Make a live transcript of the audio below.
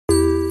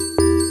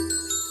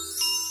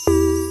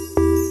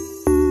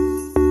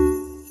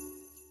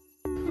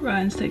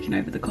Ryan's taking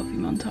over the coffee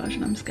montage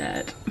and I'm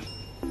scared.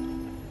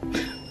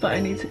 But I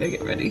need to go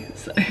get ready,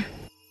 so.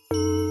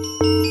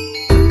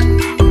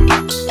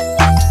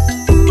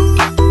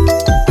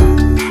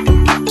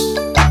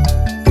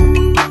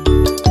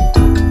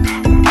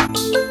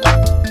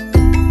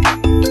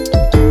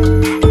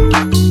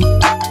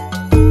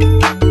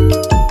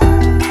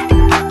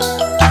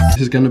 This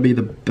is going to be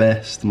the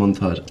best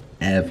montage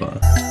ever.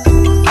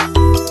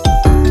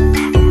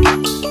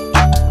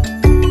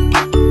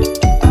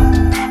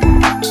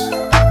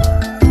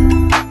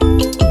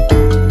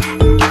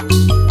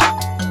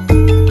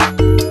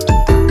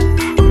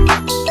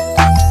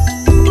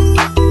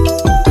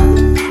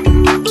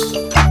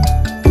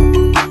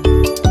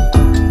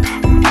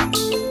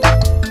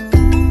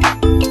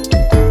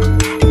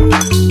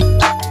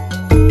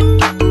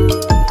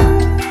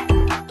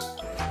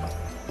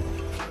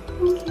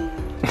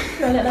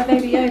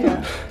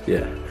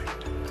 Yeah.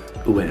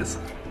 Where's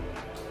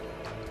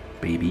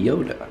Baby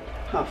Yoda?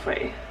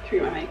 Halfway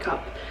through my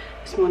makeup.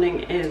 This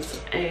morning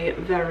is a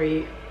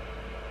very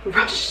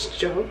rushed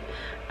job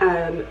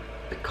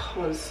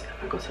because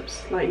I got up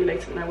slightly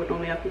later than I would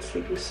normally. I've been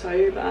sleeping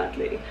so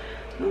badly.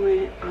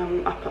 Normally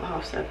I'm up at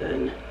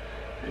 7:30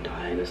 and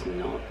I was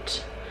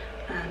not,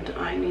 and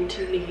I need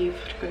to leave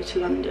to go to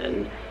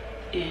London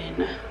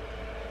in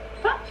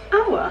about an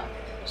hour.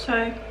 So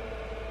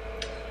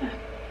yeah,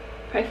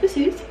 pray for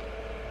Suze.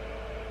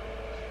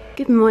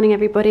 Good morning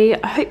everybody.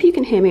 I hope you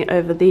can hear me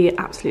over the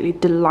absolutely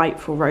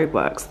delightful road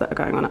works that are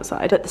going on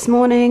outside. But this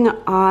morning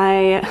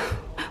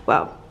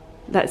well,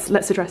 let's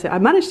address it. I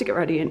managed to get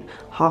ready in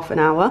half an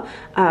hour,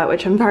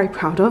 which I'm very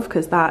proud of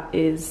because that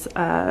is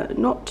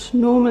not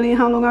normally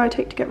how long I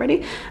take to get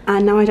ready.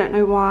 And now I don't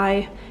know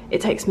why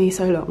it takes me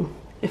so long,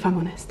 if I'm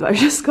honest. I've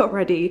just got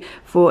ready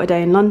for a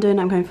day in London.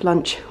 I'm going for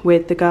lunch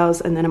with the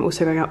girls and then I'm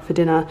also going out for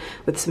dinner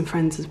with some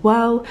friends as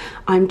well.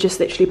 I'm just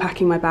literally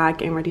packing my bag,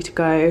 getting ready to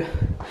go.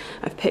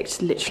 I've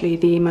picked literally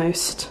the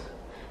most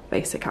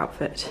basic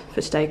outfit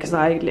for today because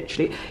I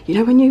literally, you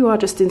know when you are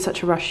just in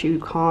such a rush you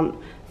can't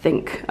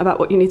think about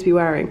what you need to be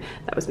wearing?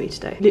 That was me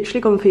today.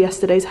 Literally gone for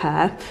yesterday's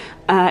hair.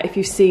 If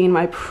you've seen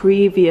my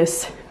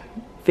previous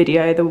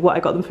video, what I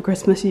got them for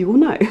Christmas, you will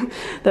know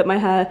that my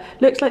hair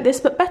looked like this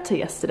but better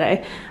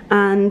yesterday.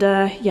 And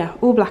yeah,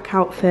 all black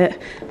outfit.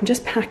 I'm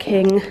just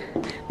packing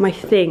my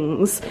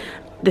things.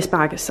 This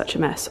bag is such a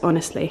mess,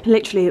 honestly.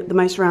 Literally the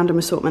most random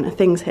assortment of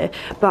things here.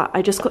 But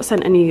I just got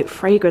sent a new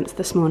fragrance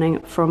this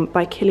morning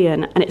by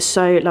Kitten and it's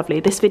so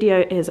lovely. This video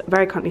is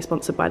very kindly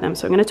sponsored by them,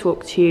 so I'm going to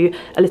talk to you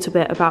a little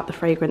bit about the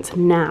fragrance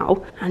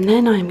now. And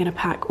then I'm going to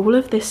pack all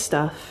of this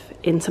stuff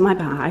into my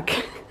bag.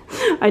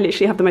 I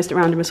literally have the most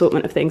random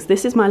assortment of things.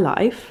 This is my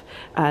life.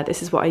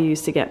 This is what I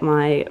use to get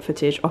my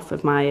footage off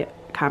of my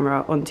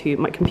camera onto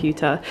my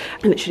computer.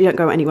 I literally don't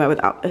go anywhere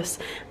without this.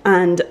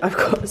 And I've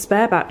got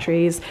spare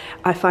batteries.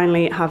 I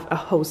finally have a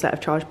whole set of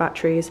charged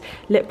batteries.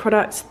 Lip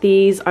products,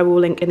 these I will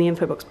link in the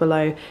info box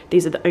below.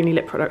 These are the only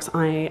lip products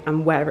I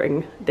am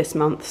wearing this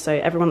month. So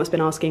everyone that's been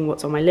asking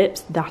what's on my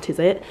lips, that is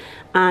it.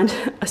 And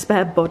a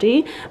spare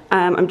body.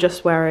 I'm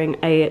just wearing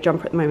a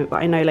jumper at the moment,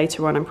 but I know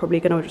later on I'm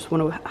probably gonna just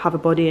want to have a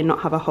body and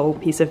not have a whole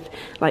piece of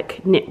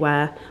like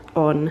knitwear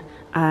on.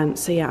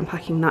 So yeah, I'm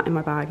packing that in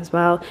my bag as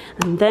well.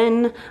 And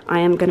then I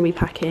am going to be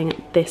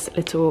packing this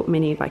little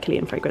mini by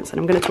Kitten fragrance and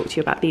I'm going to talk to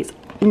you about these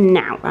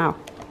now. Wow,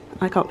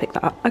 I can't pick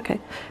that up. Okay,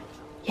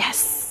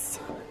 yes,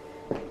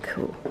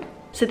 cool.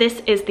 So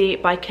this is the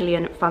by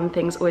Kitten Fun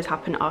Things Always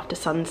Happen After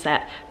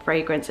Sunset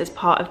fragrance. It's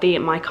part of the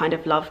My Kind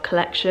of Love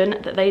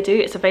collection that they do.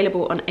 It's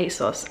available on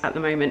ASOS at the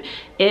moment.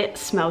 It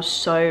smells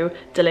so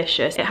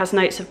delicious. It has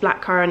notes of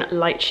blackcurrant,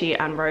 lychee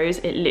and rose.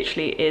 It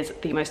literally is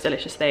the most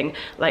delicious thing.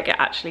 Like it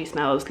actually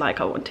smells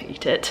like I want to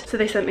eat it. So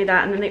they sent me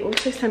that and then they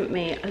also sent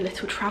me a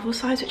little travel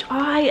size, which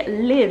I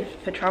live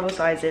for travel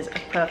sizes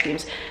of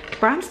perfumes.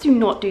 Brands do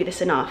not do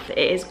this enough.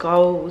 It is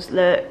goals,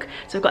 look.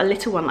 So I've got a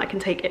little one that I can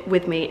take it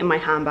with me in my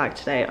handbag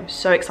today. I'm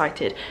so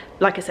excited.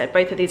 Like I said,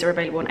 both of these are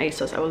available on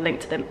ASOS. I will link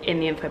to them in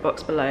the info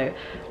box below.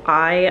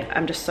 I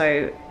am just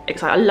so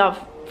excited. I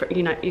love,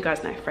 you know, you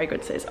guys know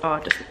fragrances are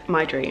just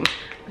my dream.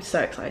 I'm so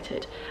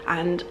excited.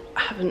 And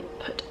I haven't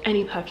put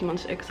any perfume on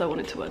today because I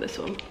wanted to wear this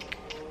one.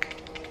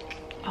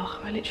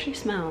 Oh, I literally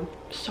smell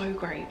so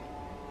great.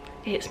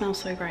 It smells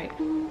so great.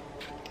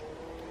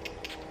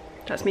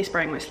 That's me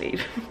spraying my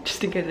sleeve,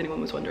 just in case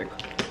anyone was wondering.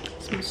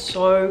 It smells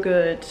so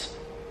good.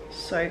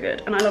 So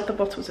good. And I love the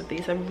bottles of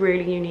these. They're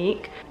really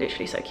unique.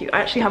 Literally so cute.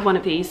 I actually have one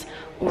of these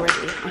already.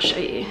 I'll show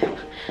you.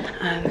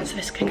 So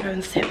this can go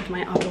and sit with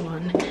my other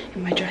one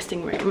in my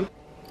dressing room.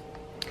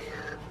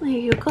 There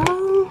you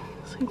go.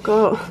 So I've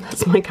got,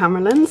 that's my camera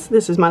lens.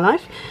 This is my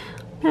life.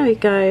 There we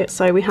go.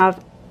 So we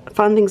have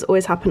Fun Things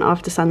Always Happen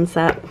After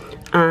Sunset,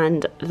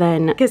 and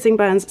then Kissing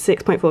burns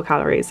 6.4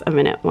 calories a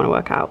minute. Want to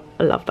work out.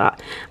 I love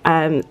that.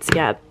 So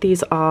yeah,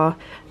 these are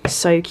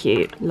so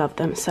cute. Love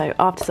them. So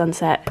After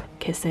Sunset,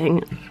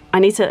 Kissing. I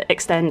need to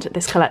extend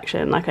this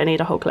collection. Like I need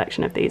a whole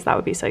collection of these. That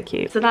would be so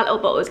cute. So that little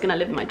bottle is going to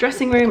live in my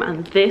dressing room,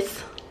 and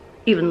this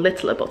even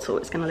littler bottle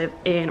is going to live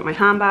in my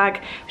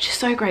handbag, which is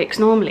so great because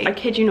normally, I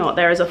kid you not,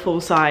 there is a full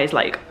size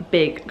like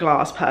big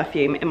glass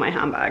perfume in my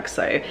handbag.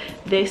 So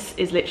this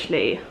is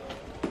literally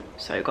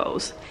so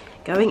goals.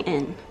 Going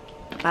in,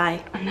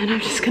 bye. And then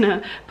I'm just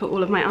gonna put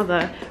all of my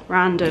other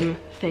random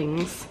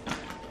things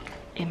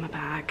in my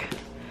bag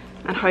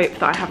and hope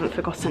that I haven't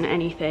forgotten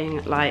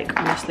anything. Like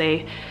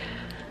honestly,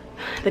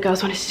 the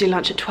girls wanted to do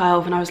lunch at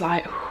 12 and I was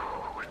like,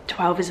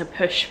 12 is a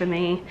push for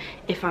me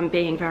if I'm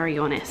being very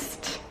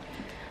honest,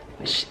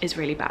 which is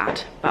really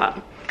bad.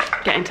 But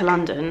getting to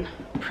London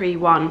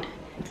pre-1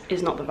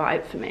 is not the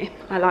vibe for me.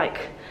 I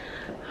like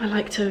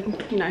to,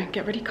 you know,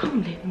 get ready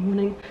calmly in the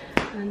morning,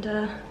 and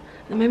the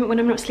moment when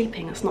I'm not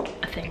sleeping, that's not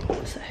a thing.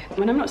 So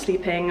when I'm not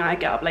sleeping, I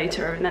get up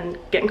later, and then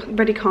getting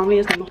ready calmly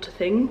is not a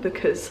thing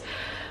because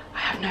I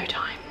have no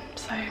time.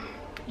 So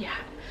yeah.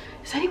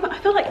 Is anyone, I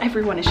feel like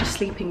everyone is just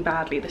sleeping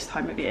badly this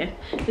time of year.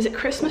 Is it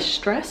Christmas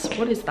stress?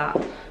 What is that?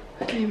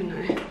 I don't even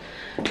know.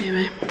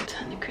 Anyway,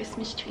 turn the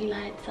Christmas tree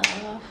lights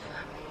off.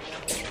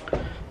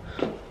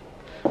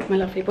 My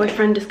lovely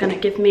boyfriend is going to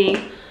give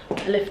me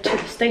a lift to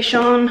the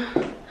station,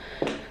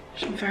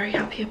 which I'm very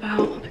happy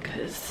about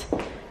because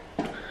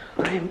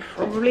I am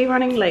probably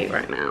running late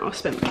right now. I've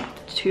spent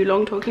too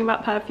long talking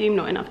about perfume,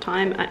 not enough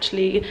time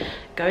actually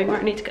going where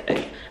I need to go,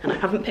 and I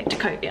haven't picked a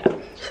coat yet,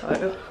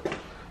 so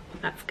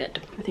that's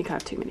good. I think I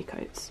have too many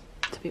coats,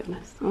 to be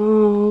honest.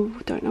 Oh,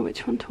 don't know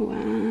which one to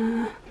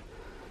wear.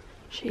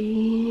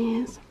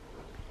 Jeez.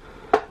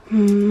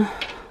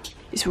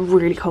 It's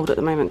really cold at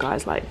the moment,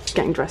 guys. Like,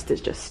 getting dressed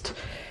is just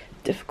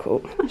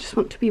difficult. I just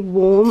want to be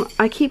warm.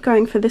 I keep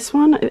going for this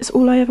one. It's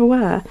all I ever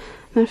wear.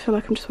 And I feel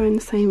like I'm just wearing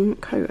the same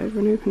coat over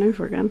and over and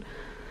over again.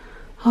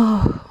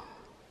 Oh,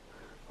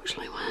 what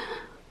shall I wear?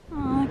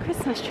 Oh, the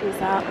Christmas tree's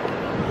out.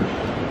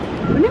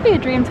 Wouldn't it be a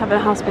dream to have a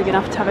house big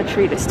enough to have a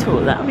tree this tall?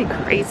 That would be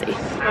crazy.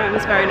 Ryan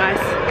was very nice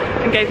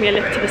and gave me a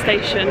lift to the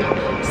station.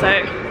 So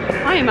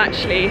I am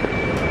actually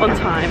on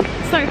time.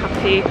 So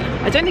happy.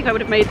 I don't think I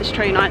would have made this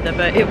train either,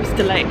 but it was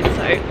delayed.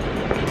 So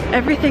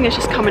everything is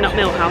just coming up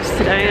Millhouse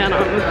today, and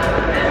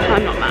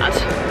I'm not mad.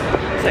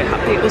 So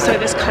happy. Also,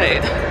 this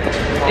coat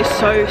is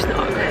so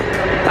snug.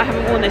 I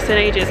haven't worn this in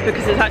ages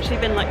because it's actually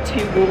been like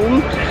too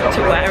warm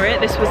to wear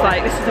it. This is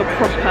a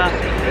proper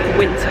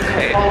winter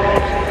coat.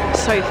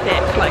 So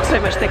thick, like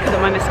so much thicker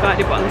than my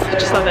misguided ones. I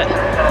just love it.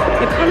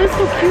 The colour's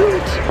so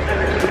cute.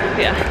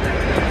 Yeah,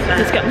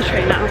 let's get on the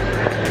train now.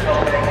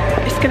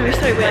 It's gonna be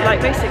so weird.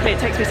 Like basically, it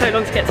takes me so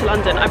long to get to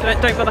London. I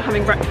don't bother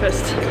having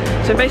breakfast,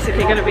 so I'm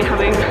basically gonna be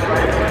having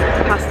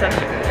pasta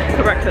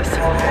for breakfast.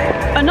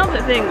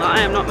 Another thing that I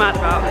am not mad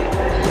about,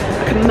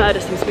 I can murder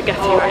some spaghetti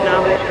right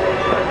now.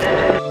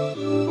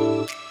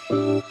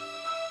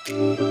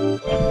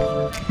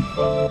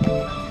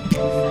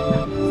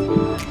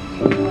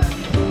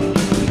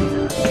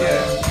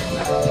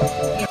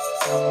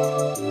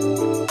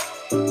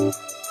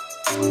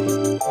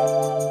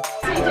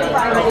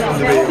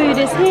 Food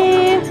is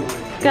here,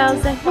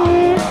 girls are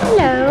here.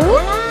 Hello.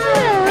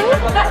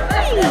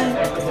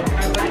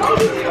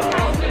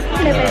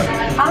 Hello.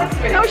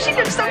 Oh, she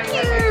looks so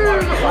cute.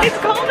 It's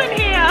cold in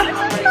here.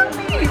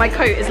 My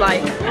coat is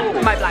like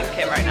my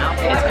blanket right now.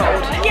 It's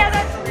cold. Yeah,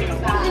 that's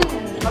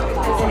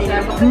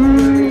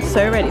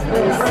so ready for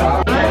this.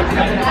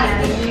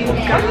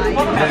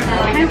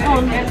 Hang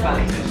on.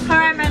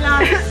 Alright, my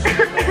love.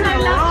 So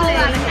lovely.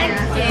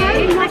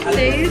 Thank you. Hi,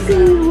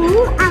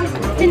 Suzie. I'm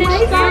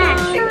finished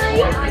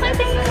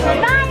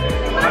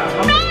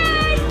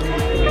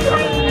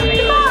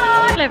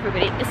Hello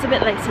everybody, it's a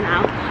bit later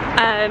now.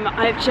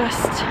 I've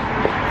just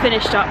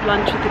finished up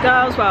lunch with the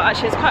girls. Well,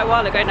 actually it's quite a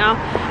while ago now.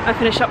 I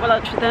finished up my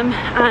lunch with them,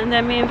 and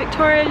then me and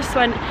Victoria just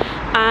went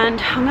and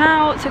hung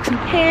out, took some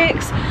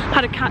pics,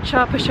 had a catch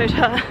up. I showed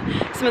her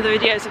some of the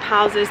videos of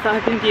houses that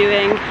I've been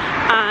viewing,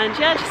 and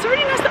yeah, just a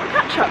really nice little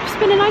catch up. It's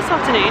been a nice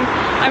afternoon.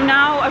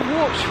 I've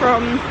walked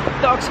from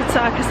the Oxford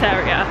Circus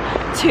area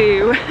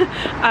to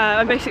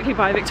I'm basically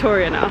by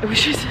Victoria now,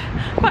 which is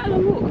quite a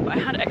long walk, but I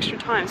had extra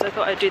time, so I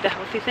thought I'd do the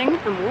healthy thing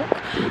and walk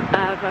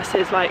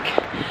versus like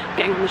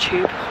getting on the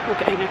tube or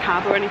getting a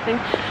cab or anything.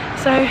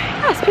 So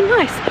yeah, it's been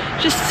nice.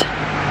 Just,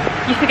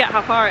 you forget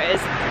how far it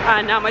is,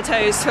 and now my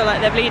toes feel like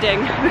they're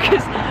bleeding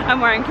because I'm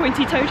wearing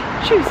pointy-toed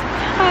shoes.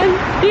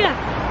 Yeah,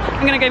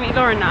 I'm gonna go meet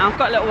Lauren now. I've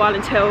got a little while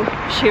until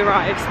she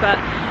arrives, but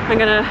I'm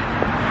gonna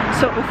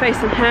sort my face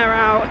and hair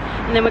out,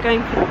 and then we're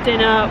going for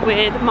dinner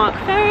with Mark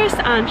Ferris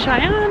and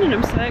Cheyenne, and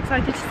I'm so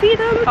excited to see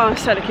them. Oh, I'm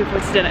so looking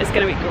forward to dinner. It's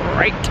gonna be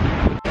great.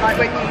 Like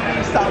when you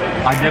use some.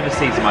 I never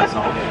season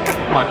myself.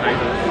 My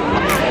favourite.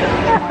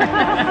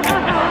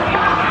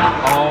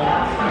 Oh.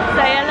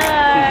 Say hello.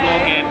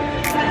 Vlogging.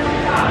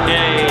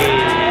 Yay.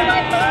 Oh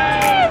my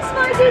God, it's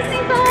my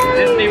Disney vibe.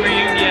 Disney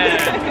reunion.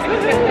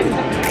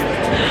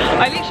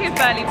 I literally have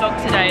barely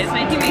vlogged today. It's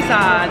making me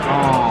sad.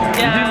 Oh,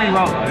 yeah. You do really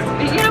well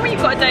though. You know when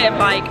you've got a day of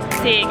like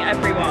seeing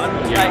everyone,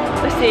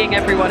 like seeing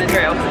everyone is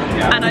real.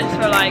 Yeah. And I just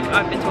feel like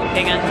I've been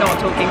talking and not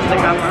talking to the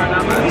camera, and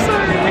I'm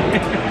sorry.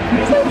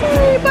 It's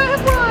okay, but I'm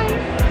fine.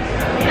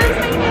 That's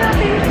making me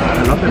happy.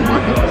 love them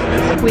wine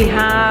glasses. We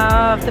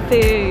have the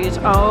food.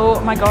 Oh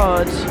my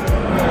god,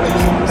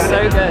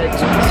 so good.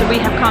 So we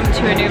have come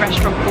to a new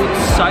restaurant called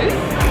Soak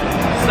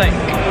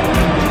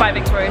by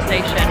Victoria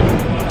Station.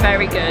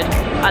 Very good.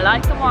 I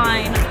like the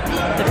wine.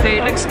 The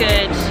food looks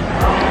good.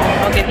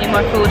 I'll give you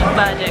my full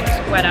verdict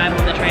when I'm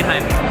on the train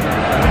home.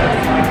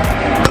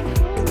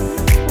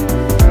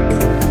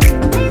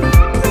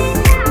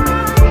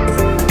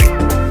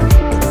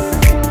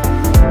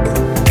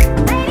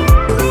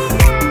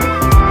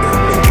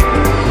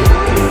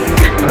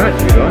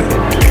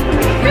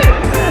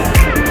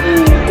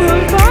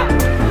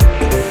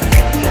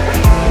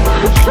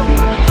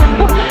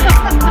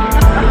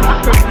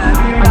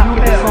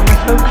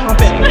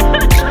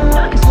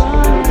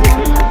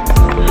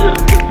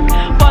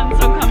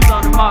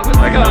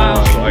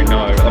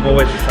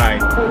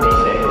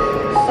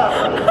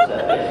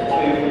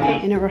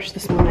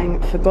 This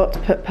morning, forgot to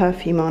put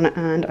perfume on,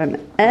 and I'm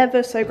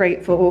ever so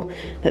grateful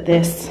that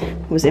this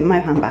was in my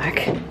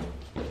handbag.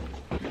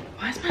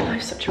 Why is my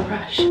life such a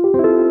rush?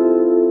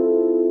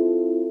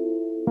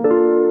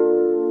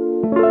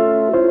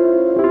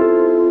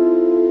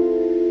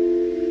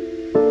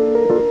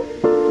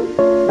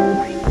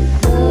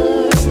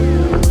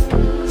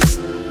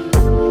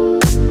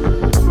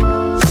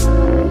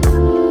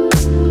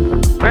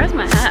 Where's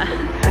my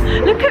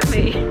hair? Look at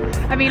me.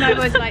 I mean, I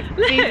was like,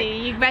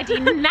 Suzie, you ready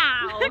now?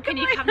 Can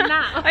you come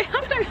now? I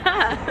have no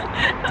hair.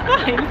 It's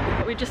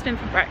fine. We've just been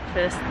for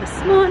breakfast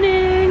this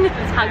morning.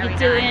 How you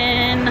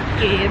doing?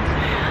 Good.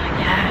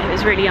 Yeah, it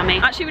was really yummy.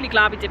 Actually really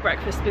glad we did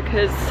breakfast,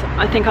 because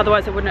I think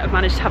otherwise I wouldn't have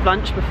managed to have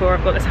lunch before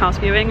I've got this house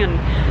viewing, and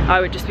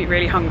I would just be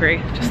really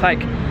hungry, just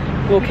like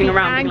walking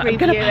around. Angry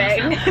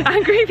viewing.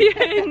 Angry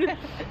viewing.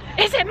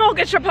 Is it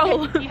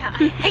mortgageable? Yeah,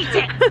 I hate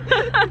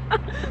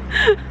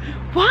it.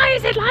 Why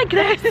is it like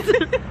this?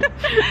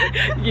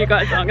 You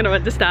guys aren't going to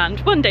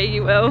understand. One day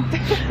you will.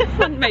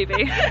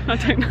 Maybe. I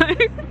don't know.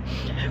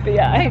 But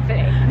yeah,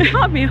 hopefully.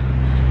 Part of me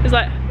is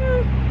like,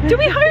 do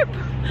we hope?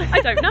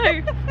 I don't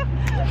know.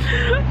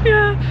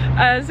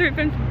 Yeah. So we've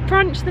been for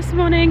brunch this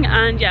morning,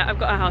 and yeah, I've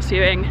got a house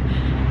viewing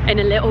in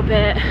a little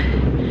bit.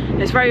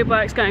 There's road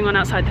works going on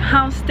outside the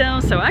house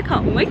still, so I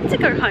can't wait to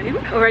go home.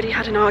 Already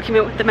had an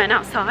argument with the men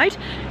outside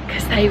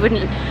because they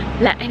wouldn't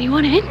let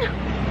anyone in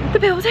the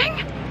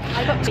building.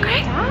 I got beat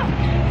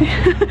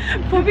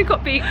at. Bobby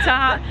got beat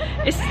at.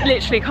 It's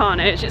literally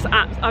carnage.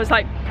 I was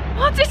like,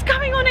 what is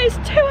going on? It's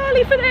too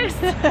early for this.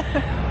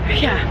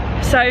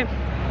 Yeah, so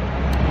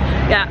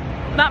yeah,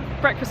 that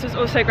breakfast was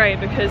also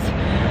great because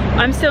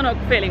I'm still not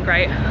feeling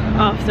great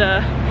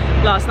after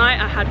last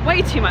night. I had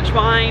way too much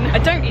wine. I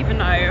don't even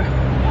know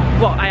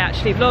what I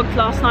actually vlogged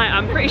last night.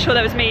 I'm pretty sure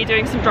there was me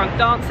doing some drunk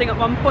dancing at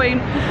one point.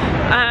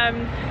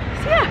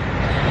 So yeah,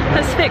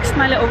 that's fixed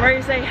my little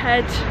rosé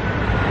head,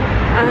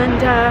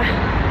 and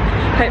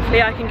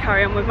hopefully I can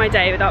carry on with my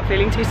day without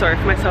feeling too sorry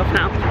for myself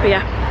now. But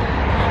yeah,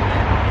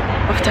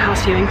 off to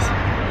house viewings.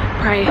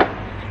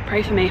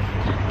 Pray for me.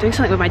 I'm doing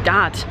something with my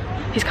dad.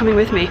 He's coming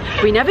with me.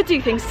 We never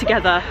do things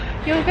together.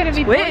 You're going to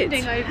be weird.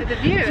 bonding over the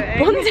viewing.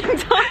 Bonding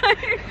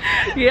time.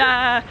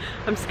 Yeah,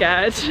 I'm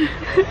scared.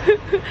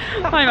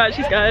 I'm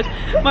actually scared.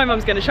 My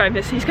mum's going to show him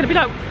this. He's going to be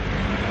like,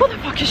 what the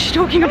fuck is she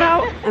talking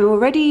about? I'm all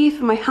ready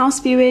for my house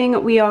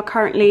viewing. We are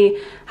currently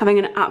having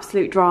an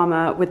absolute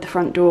drama with the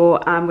front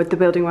door and with the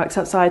building works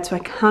outside, so I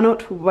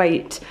cannot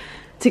wait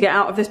to get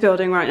out of this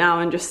building right now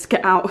and just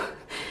get out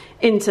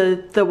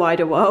into the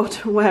wider world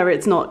where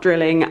it's not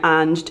drilling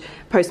and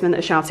postmen that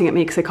are shouting at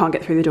me because they can't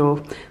get through the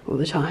door all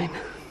the time.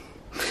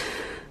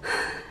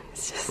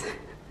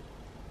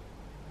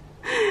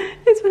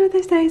 It's one of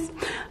those days.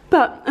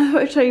 But I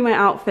thought I'd show you my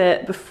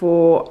outfit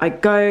before I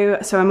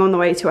go. So I'm on the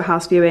way to a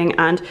house viewing,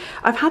 and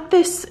I've had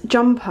this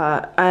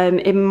jumper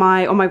on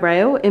my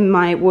rail in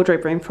my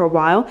wardrobe room for a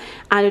while,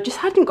 and I just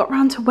hadn't got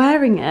around to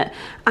wearing it.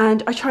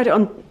 And I tried it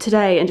on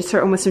today and just threw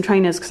it on with some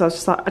trainers because I was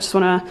just like, I just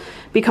want to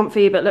be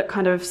comfy but look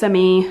kind of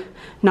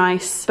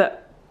semi-nice,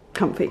 but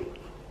comfy.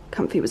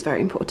 Comfy was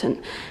very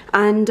important.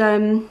 And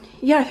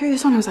yeah, I threw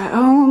this on. I was like,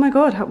 oh my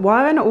god, why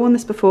have I not worn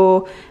this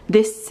before?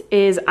 This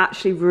is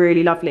actually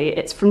really lovely.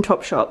 It's from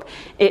Topshop.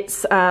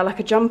 It's like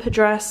a jumper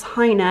dress,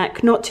 high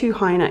neck, not too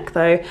high neck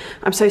though.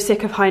 I'm so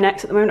sick of high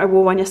necks at the moment. I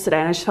wore one yesterday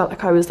and I just felt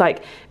like I was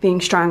like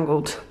being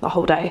strangled the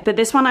whole day. But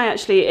this one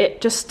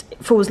it just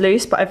falls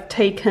loose, but I've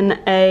taken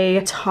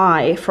a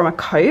tie from a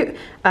coat,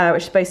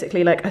 which is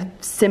basically like a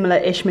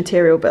similar-ish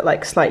material but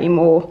like slightly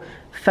more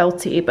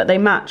felty, but they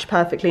match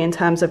perfectly in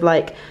terms of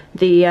like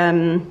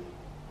the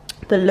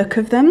look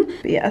of them.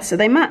 But yeah, so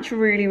they match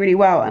really, really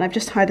well, and I've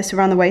just tied this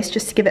around the waist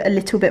just to give it a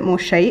little bit more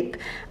shape,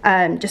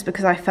 just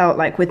because I felt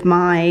like with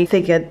my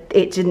figure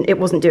it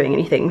wasn't doing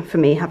anything for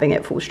me having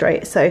it full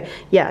straight. So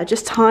yeah, I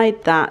just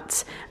tied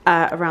that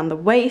around the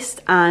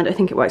waist, and I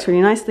think it works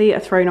really nicely.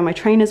 I've thrown on my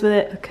trainers with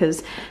it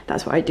because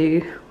that's what I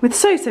do with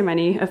so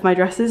many of my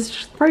dresses,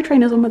 just throw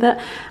trainers on with it.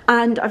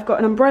 And I've got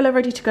an umbrella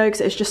ready to go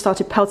because it's just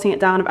started pelting it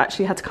down. I've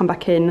actually had to come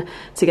back in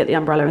to get the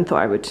umbrella and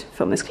thought I would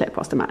film this clip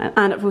whilst I'm at it.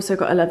 And I've also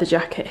got a leather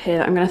jacket jacket here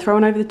that I'm going to throw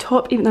on over the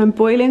top, even though I'm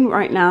boiling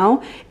right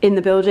now in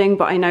the building,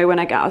 but I know when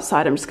I get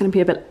outside I'm just going to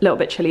be a little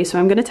bit chilly, so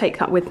I'm going to take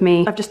that with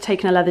me. I've just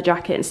taken a leather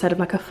jacket instead of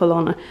like a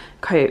full-on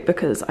coat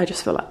because I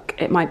just feel like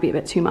it might be a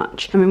bit too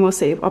much. I mean, we'll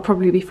see. I'll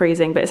probably be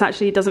freezing, but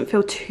it doesn't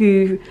feel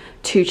too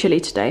chilly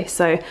today,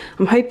 so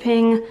I'm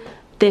hoping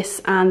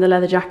this and the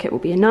leather jacket will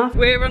be enough.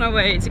 We're on our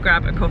way to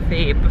grab a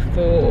coffee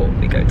before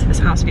we go to this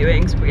house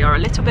viewings. We are a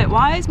little bit,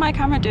 why is my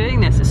camera doing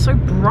this? It's so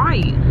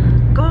bright.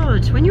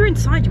 God, when you were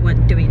inside you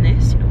weren't doing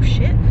this, you little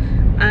shit.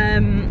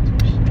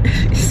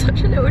 It's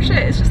such a little shit.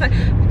 It's just like,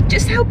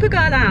 just help a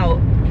girl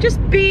out.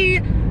 Just be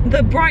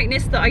the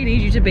brightness that I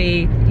need you to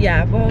be.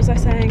 Yeah, what was I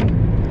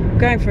saying?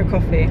 Going for a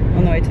coffee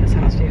on the way to this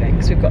house viewing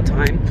because we've got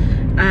time.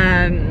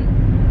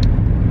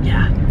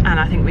 Yeah, and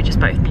I think we just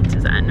both need to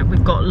zen.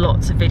 We've got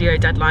lots of video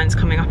deadlines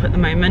coming up at the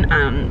moment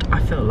and I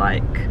feel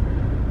like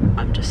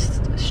I'm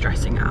just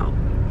stressing out.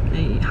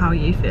 How are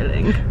you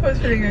feeling? I was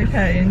feeling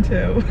okay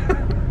until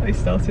I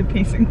started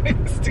piecing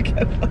things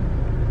together.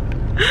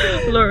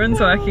 Lauren's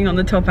working on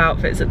the top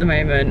outfits at the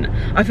moment.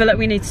 I feel like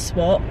we need to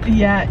swap.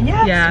 Yeah,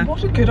 yes, yeah.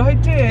 What a good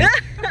idea.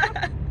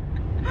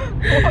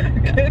 What a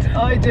good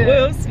idea.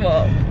 We'll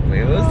swap.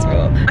 We will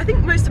swap. I think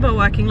most of our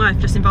working life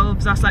just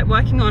involves us like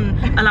working on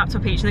a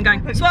laptop each and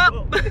then going swap.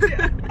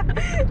 Yeah.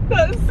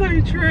 That's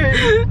so true.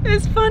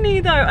 It's funny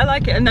though. I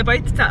like it, and they're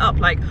both set up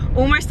like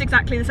almost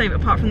exactly the same,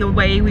 apart from the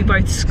way we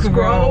both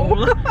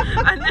scroll.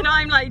 And then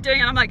I'm like doing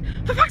it. And I'm like,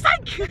 for fuck's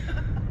sake.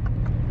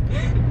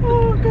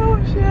 Oh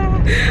gosh,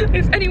 yeah.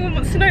 If anyone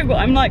wants to know what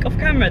I'm like off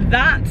camera,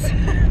 that's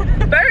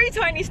very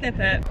tiny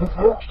snippet.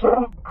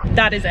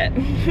 That is it.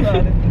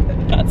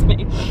 That's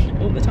me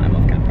all the time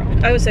off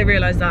camera. I also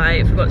realised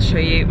I forgot to show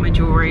you my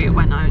jewellery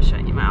when I was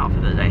showing you my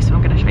outfit of the day, so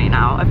I'm going to show you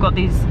now. I've got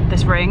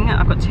this ring.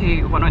 I've got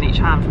two, one on each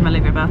hand from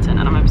Olivia Burton,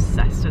 and I'm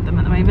obsessed with them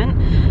at the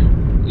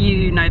moment.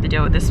 You know the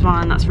deal with this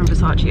one. That's from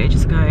Versace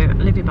ages ago.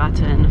 Olivia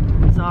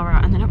Burton,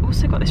 Zara, and then I've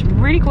also got this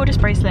really gorgeous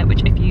bracelet,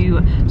 which if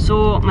you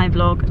saw my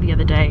vlog the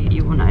other day,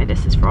 you will know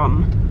this is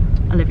from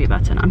Olivia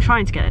Burton. I'm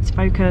trying to get it to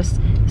focus.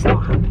 It's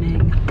not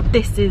happening.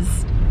 This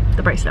is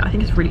the bracelet. I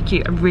think it's really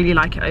cute. I really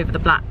like it over the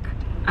black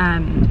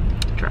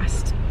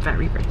dress.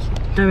 Very, very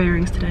cute. No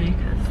earrings today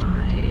because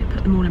I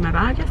put them all in my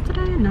bag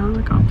yesterday and now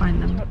I can't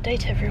find them.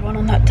 Update everyone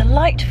on that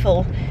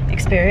delightful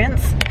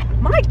experience.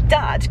 My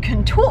dad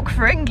can talk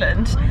for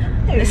England.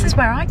 This is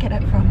where I get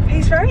it from.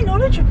 He's very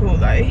knowledgeable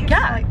though. He was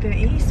like the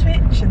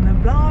E-switch and the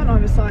blah, and I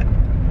was like,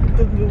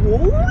 the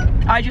wall?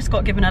 I just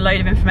got given a load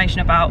of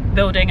information about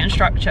building and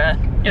structure.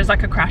 It was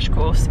like a crash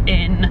course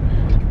in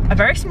a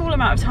very small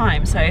amount of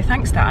time, so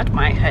thanks Dad.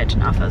 My head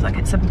now feels like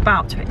it's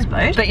about to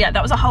explode. But yeah,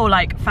 that was a whole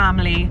like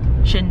family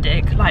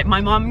shindig. Like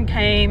my mum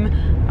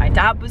came, my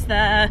dad was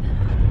there,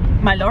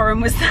 my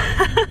Lauren was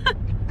there.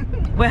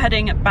 We're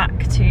heading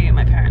back to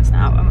my parents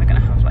now and we're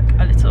gonna have like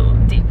a little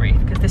debrief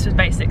because this was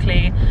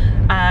basically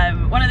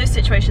one of those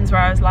situations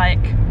where I was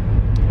like,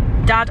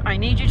 Dad, I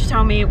need you to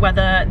tell me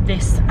whether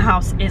this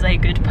house is a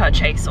good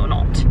purchase or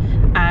not.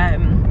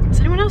 Does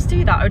anyone else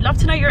do that? I would love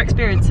to know your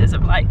experiences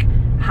of like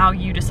how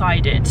you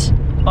decided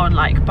on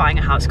like buying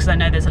a house, because I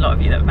know there's a lot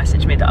of you that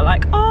message me that are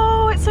like,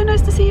 oh, it's so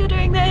nice to see you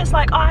doing this,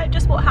 like I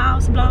just bought a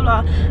house and blah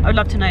blah. I would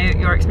love to know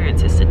your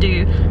experiences, so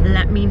do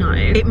let me know.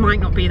 It might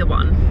not be the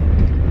one.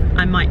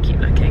 I might keep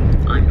looking,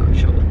 I'm not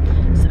sure,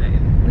 so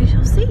we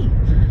shall see.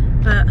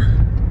 But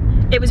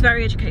it was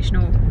very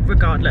educational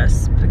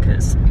regardless,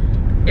 because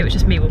it was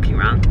just me walking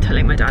around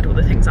telling my dad all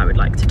the things I would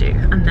like to do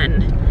and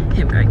then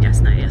him going yes,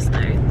 no,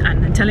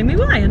 and then telling me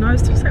why, and I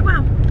was just like,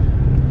 wow,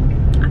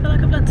 I feel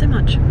like I've learned so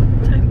much.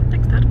 So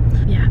thanks Dad.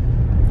 Yeah,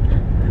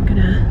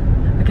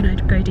 we're gonna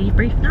go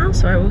debrief now,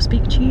 so I will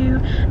speak to you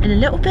in a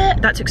little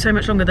bit. That took so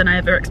much longer than I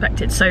ever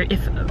expected. So if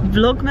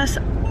Vlogmas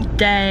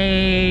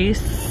day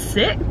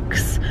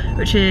 6,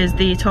 which is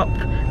the top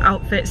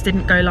outfits,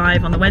 didn't go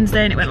live on the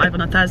Wednesday and it went live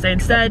on a Thursday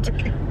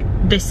instead,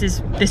 this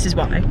is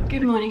why.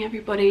 Good morning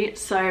everybody.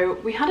 So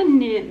we had a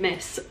near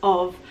miss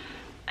of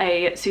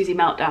a Suzie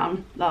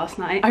meltdown last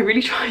night. I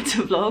really tried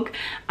to vlog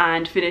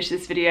and finish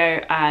this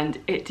video and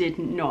it did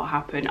not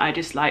happen. I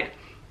just like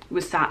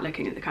was sat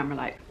looking at the camera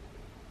like,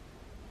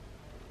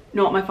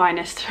 not my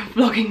finest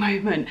vlogging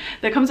moment.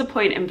 There comes a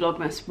point in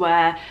Vlogmas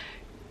where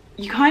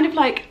you kind of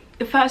like,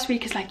 the first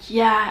week is like,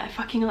 yeah, I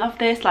fucking love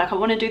this, like I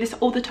want to do this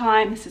all the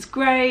time, this is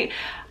great,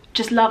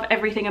 just love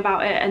everything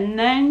about it, and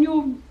then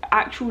your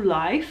actual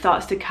life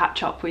starts to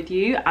catch up with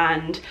you,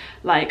 and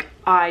like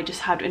I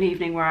just had an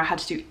evening where I had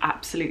to do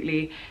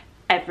absolutely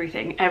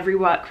everything, every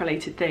work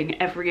related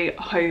thing, every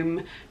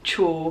home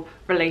chore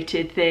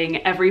related thing,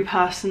 every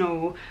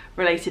personal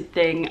related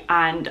thing,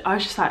 and I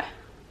was just like,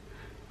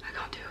 I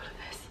can't do all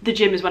of this. The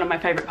gym is one of my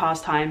favourite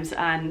pastimes,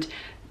 and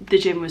the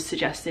gym was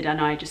suggested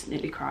and I just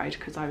nearly cried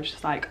because I was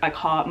just like, I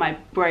can't, my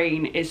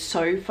brain is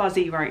so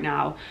fuzzy right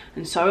now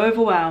and so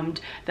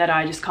overwhelmed that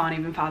I just can't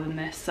even fathom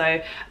this.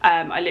 So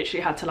I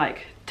literally had to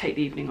like take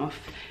the evening off,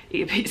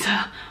 eat a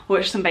pizza,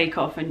 watch some Bake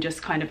Off, and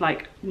just kind of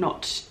like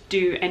not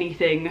do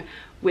anything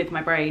with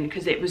my brain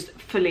because it was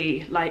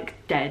fully like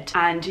dead.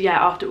 And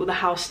yeah, after all the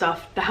house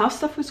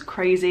stuff was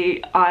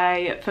crazy.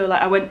 I feel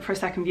like I went for a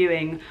second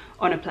viewing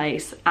on a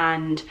place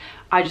and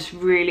I just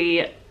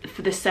really,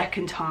 for the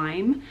second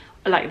time,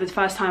 like the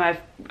first time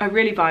I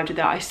really vibed with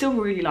it. I still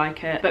really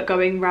like it, but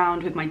going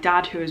round with my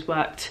dad, who has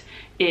worked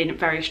in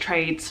various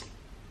trades,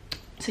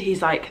 so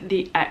he's like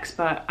the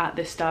expert at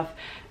this stuff,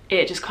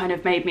 it just kind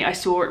of made me, I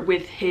saw it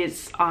with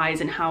his eyes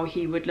and how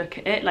he would look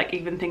at it, like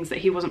even things that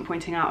he wasn't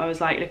pointing out, I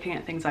was like looking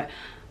at things like,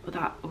 well,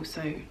 that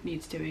also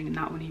needs doing and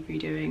that one needs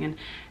redoing. And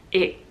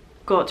it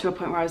got to a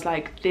point where I was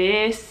like,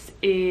 this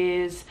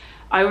is,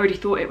 I already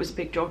thought it was a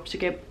big job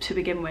to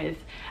begin with,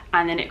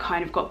 and then it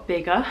kind of got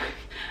bigger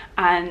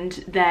and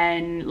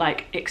then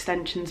like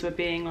extensions were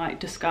being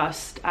like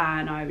discussed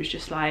and I was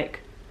just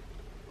like,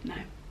 no,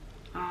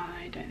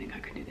 I don't think I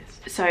can do this.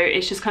 So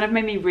it's just kind of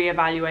made me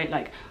reevaluate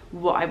like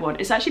what I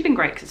want. It's actually been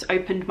great because it's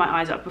opened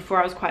my eyes up.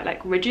 Before I was quite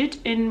like rigid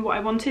in what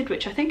I wanted,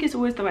 which I think is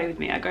always the way with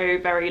me. I go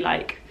very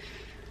like,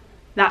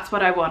 that's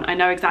what I want, I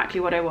know exactly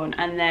what I want,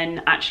 and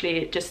then actually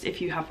it just,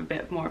 if you have a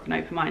bit more of an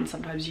open mind,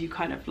 sometimes you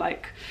kind of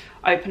like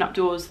open up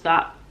doors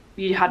that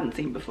you hadn't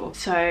seen before.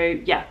 So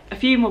yeah, a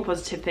few more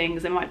positive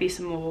things. There might be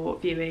some more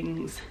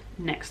viewings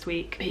next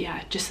week, but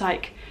yeah, just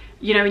like,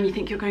 you know, when you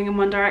think you're going in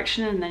one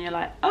direction and then you're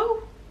like,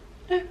 oh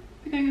no,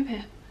 we're going up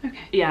here, okay.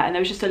 Yeah, and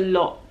there was just a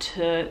lot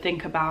to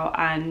think about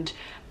and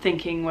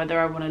thinking whether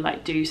I want to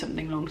like do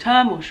something long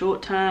term or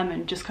short term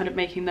and just kind of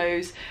making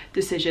those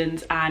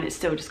decisions, and it's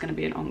still just going to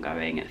be an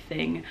ongoing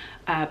thing,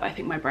 but I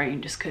think my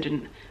brain just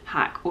couldn't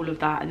hack all of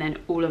that, and then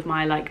all of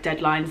my like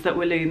deadlines that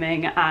were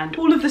looming and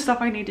all of the stuff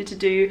I needed to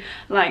do,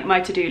 like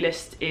my to-do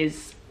list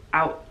is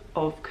out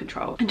of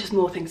control and just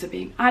more things are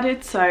being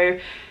added. So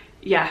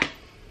yeah,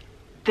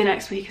 the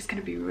next week is going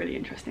to be really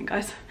interesting,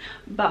 guys.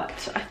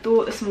 But I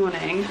thought this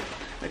morning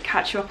I'd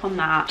catch you up on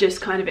that, just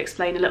kind of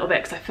explain a little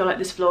bit, because I feel like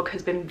this vlog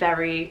has been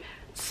very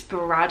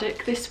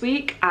sporadic this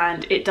week,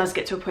 and it does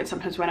get to a point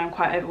sometimes when I'm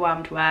quite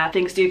overwhelmed where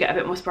things do get a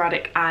bit more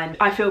sporadic, and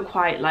I feel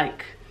quite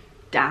like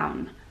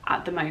down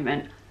at the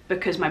moment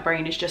because my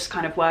brain is just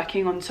kind of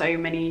working on so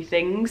many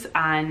things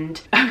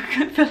and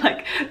I feel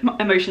like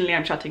emotionally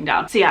I'm shutting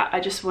down. So yeah, I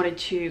just wanted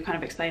to kind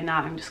of explain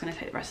that. I'm just going to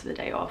take the rest of the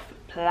day off,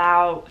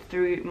 plow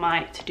through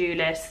my to-do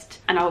list,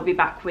 and I will be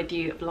back with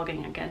you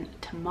vlogging again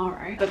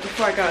tomorrow. But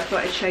before I go, I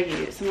thought I'd show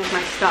you some of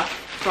my stuff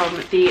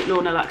from the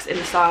Lorna Luxe In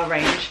The Style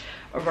range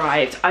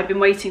arrived. I've been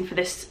waiting for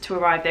this to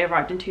arrive. They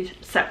arrived in 2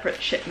 separate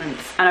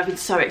shipments and I've been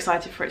so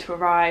excited for it to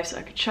arrive so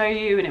I could show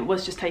you, and it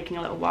was just taking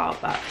a little while,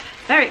 but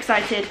very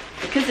excited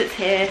because it's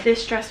here.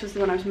 This dress was the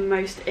one I was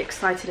most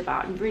excited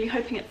about. I'm really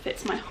hoping it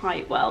fits my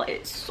height well.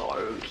 It's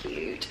so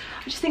cute.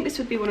 I just think this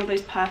would be one of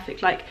those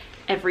perfect like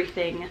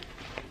everything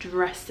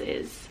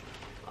dresses.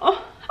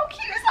 Oh, how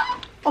cute is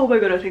that? Oh my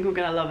god, I think I'm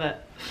gonna love it.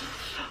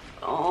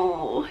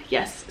 Oh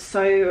yes,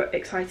 so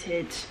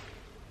excited.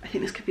 I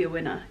think this could be a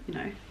winner, you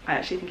know. I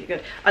actually think it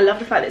could. I love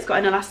the fact that it's got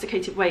an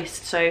elasticated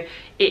waist, so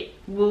it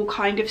will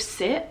kind of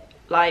sit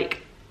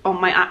like on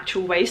my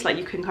actual waist, like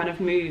you can kind of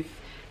move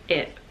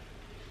it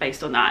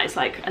based on that. It's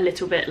like a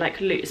little bit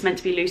like loose. It's meant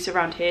to be loose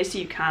around here, so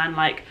you can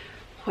like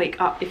wake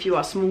up if you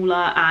are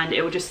smaller, and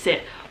it will just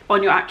sit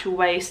on your actual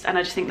waist, and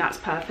I just think that's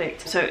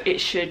perfect. So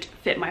it should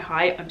fit my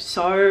height. I'm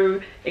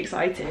so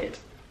excited.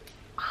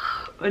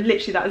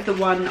 Literally, that was the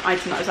one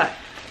item that I was like,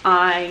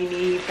 I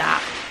need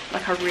that.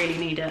 Like, I really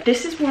need it.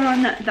 This is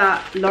one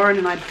that Lauren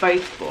and I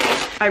both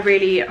bought. I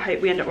really hope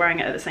we end up wearing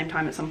it at the same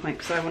time at some point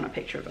because I want a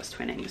picture of us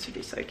twinning. This would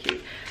be so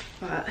cute.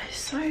 But it's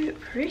so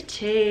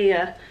pretty.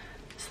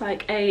 It's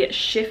like a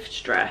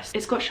shift dress.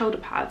 It's got shoulder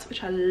pads,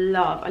 which I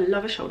love. I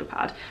love a shoulder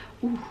pad.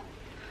 Ooh.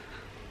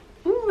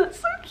 Ooh, that's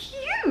so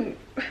cute.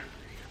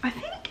 I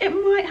think it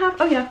might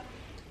have, oh yeah.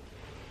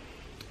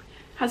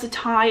 Has a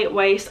tie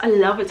waist. I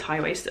love a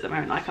tie waist at the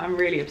moment. Like, I'm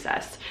really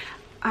obsessed.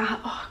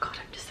 Oh god,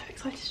 I'm just so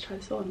excited to try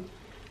this on.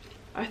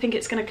 I think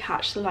it's going to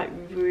catch the light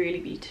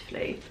really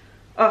beautifully.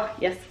 Oh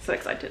yes, so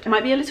excited. It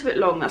might be a little bit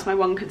long, that's my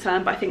one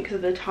concern, but I think because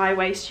of the tie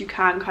waist you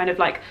can kind of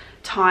like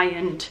tie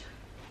and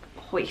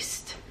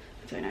hoist.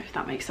 I don't know if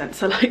that makes sense.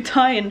 So like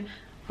tie and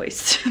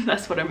hoist,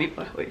 that's what I mean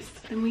by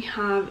hoist. Then we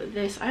have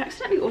this. I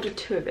accidentally ordered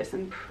 2 of this.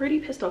 I'm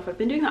pretty pissed off. I've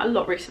been doing that a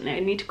lot recently. I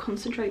need to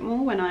concentrate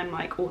more when I'm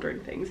like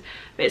ordering things.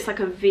 But it's like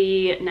a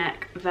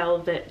V-neck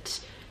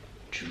velvet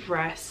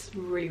dress,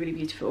 really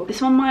beautiful.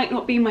 This one might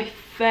not be my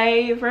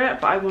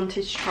favorite, but I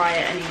wanted to try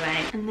it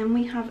anyway. And then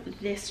we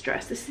have this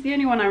dress. This is the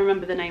only one I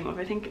remember the name of.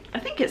 I think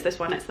it's this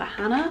one. It's the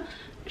Hannah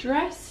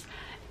dress.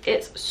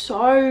 It's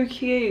so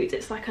cute.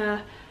 It's like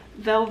a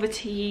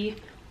velvety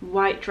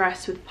white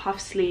dress with puff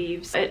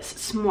sleeves. It's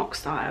smock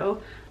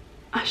style.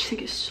 I just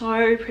think it's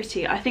so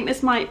pretty. I think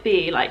this might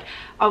be like,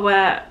 I'll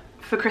wear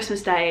for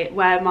Christmas Day,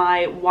 wear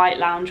my white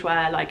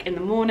loungewear like in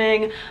the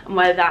morning and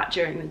wear that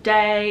during the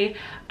day,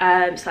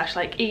 slash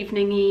like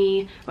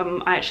evening-y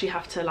when I actually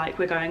have to like,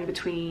 we're going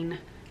between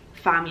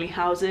family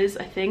houses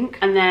I think,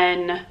 and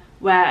then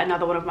wear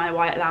another one of my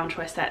white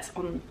loungewear sets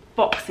on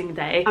Boxing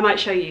Day. I might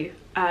show you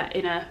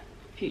in a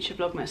future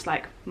Vlogmas,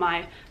 like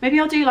maybe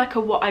I'll do like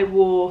a what I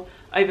wore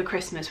over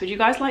Christmas. Would you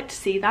guys like to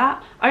see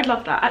that? I'd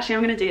love that. Actually,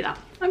 I'm gonna do that.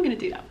 I'm so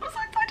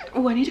excited.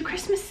 Oh, I need a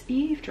Christmas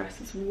Eve dress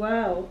as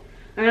well.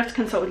 I'm gonna have to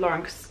consult with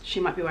Lauren because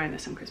she might be wearing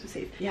this on Christmas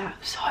Eve. Yeah,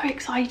 so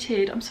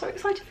excited. I'm so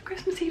excited for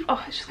Christmas Eve.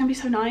 Oh, it's just gonna be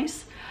so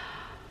nice.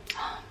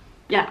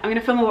 Yeah, I'm gonna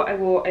film what I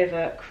wore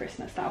over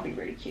Christmas. That'll be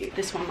really cute.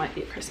 This one might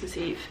be a Christmas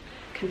Eve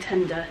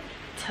contender,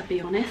 to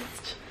be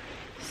honest.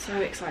 So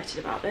excited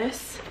about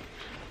this.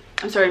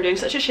 I'm sorry, I'm doing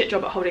such a shit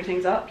job at holding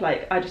things up.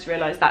 Like, I just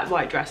realised that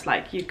white dress,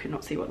 like, you could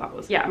not see what that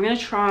was. Yeah, I'm gonna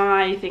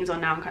try things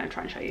on now and kind of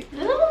try and show you.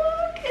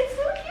 Look, it's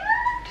so cute.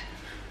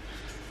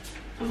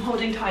 I'm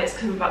holding tights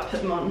because I'm about to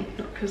put them on,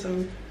 not because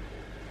I'm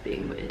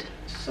being weird.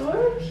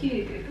 So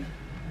cute.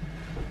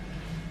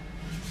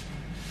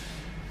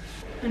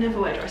 I never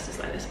wear dresses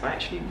like this, but I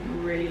actually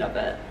really love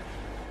it.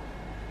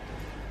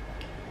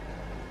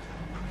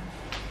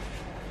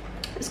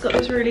 It's got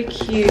this really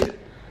cute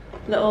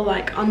little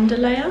like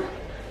underlayer,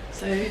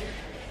 so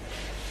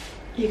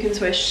you can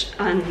swish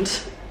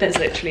and there's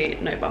literally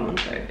no bum on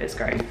show. It's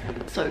great.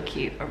 So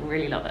cute. I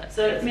really love it.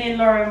 So me and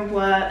Lauren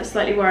were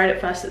slightly worried at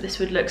first that this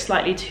would look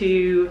slightly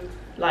too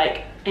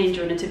like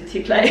Angel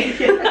Nativity play.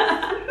 But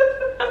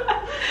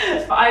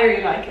I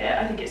really like it.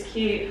 I think it's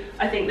cute.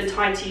 I think the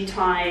tighter you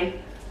tie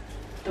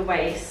the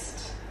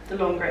waist, the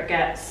longer it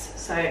gets.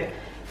 So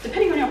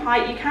depending on your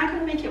height, you can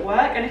kind of make it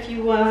work. And if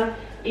you were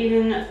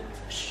even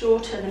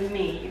shorter than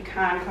me, you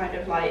can kind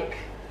of like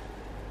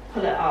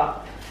pull it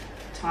up,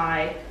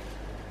 tie,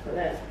 pull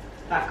it,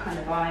 that kind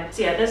of vibe.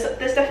 So yeah,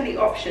 there's definitely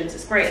options.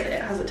 It's great that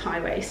it has a tie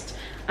waist.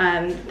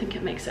 I think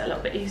it makes it a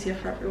little bit easier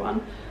for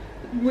everyone.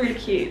 Really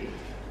cute.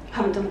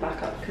 Haven't done the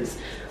back up because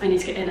I need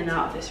to get in and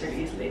out of this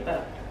really easily,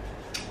 but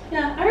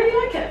yeah, I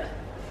really like it.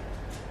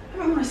 I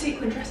haven't worn a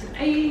sequin dress in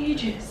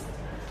ages.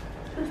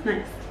 That's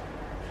nice.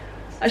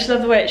 I just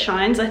love the way it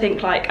shines. I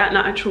think like at an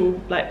actual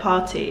like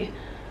party,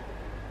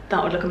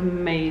 that would look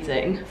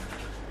amazing.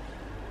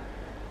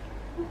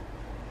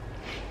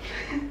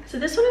 So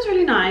this one is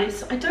really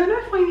nice. I don't know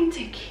if I need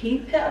to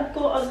keep it. I've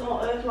got a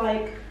lot of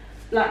like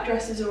black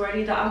dresses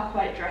already that are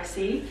quite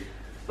dressy,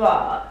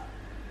 but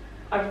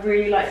I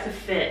really like the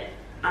fit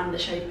and the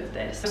shape of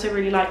this. I also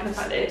really like the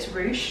fact that it's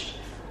ruched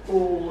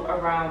all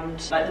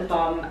around like the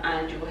bum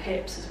and your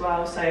hips as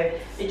well. So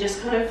it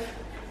just kind of,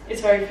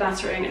 it's very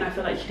flattering, and I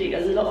feel like you could eat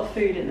a lot of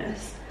food in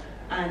this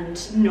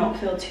and not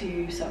feel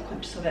too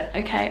self-conscious of it.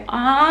 Okay,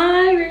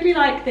 I really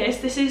like this.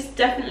 This is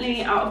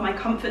definitely out of my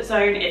comfort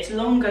zone. It's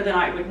longer than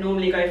I would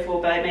normally go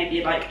for by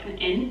maybe like an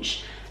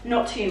inch.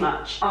 Not too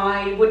much.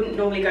 I wouldn't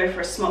normally go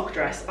for a smock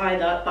dress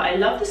either, but I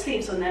love the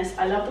sleeves on this.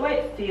 I love the way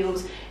it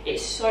feels.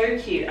 It's so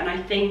cute, and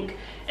I think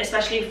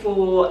especially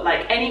for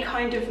like any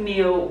kind of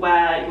meal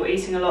where you're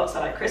eating a lot, so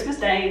like Christmas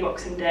Day,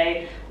 Boxing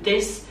Day,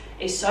 this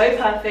is so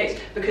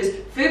perfect because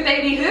food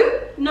baby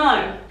who?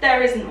 No,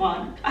 there isn't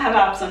one. I have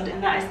abs under,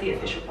 and that is the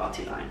official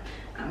party line,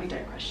 and we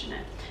don't question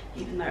it,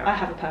 even though I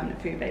have a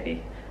permanent food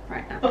baby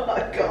right now. Oh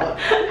my god.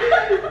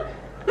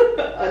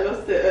 I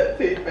lost it at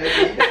food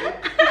baby.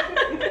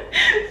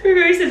 Food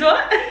baby says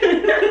what?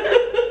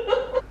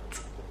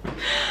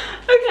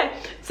 Okay,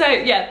 so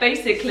yeah,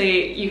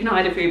 basically you can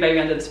hide a food baby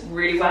under this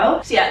really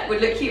well. So yeah, it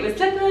would look cute with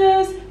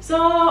slippers,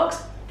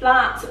 socks,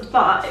 flats,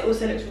 but it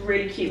also looks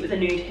really cute with a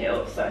nude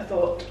heel. So I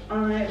thought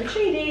I would show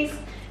you these.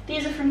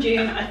 These are from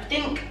June. I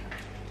think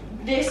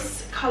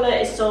this colour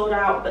is sold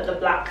out, but the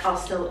black are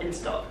still in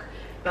stock.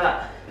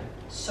 But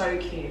so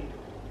cute,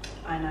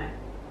 I know.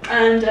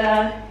 And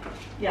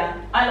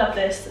yeah, I love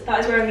this. That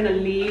is where I'm gonna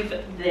leave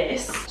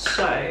this.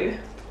 So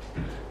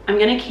I'm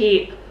gonna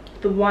keep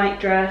the white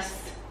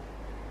dress,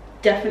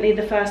 definitely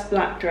the first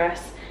black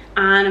dress,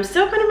 and I'm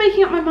still kind of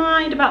making up my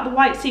mind about the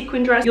white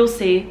sequin dress. You'll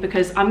see,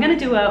 because I'm gonna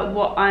do a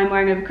what I'm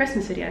wearing over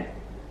Christmas video.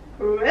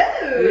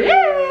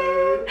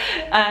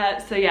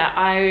 So yeah,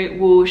 I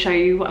will show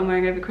you what I'm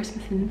wearing over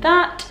Christmas in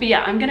that. But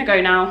yeah, I'm gonna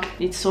go now.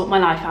 Need to sort my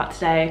life out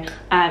today.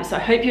 So I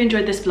hope you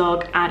enjoyed this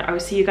vlog, and I will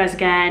see you guys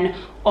again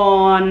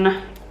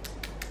on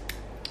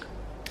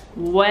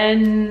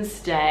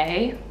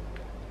Wednesday,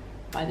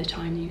 by the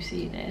time you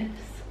see this,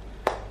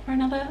 for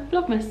another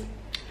Vlogmas.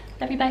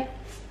 Love you, bye.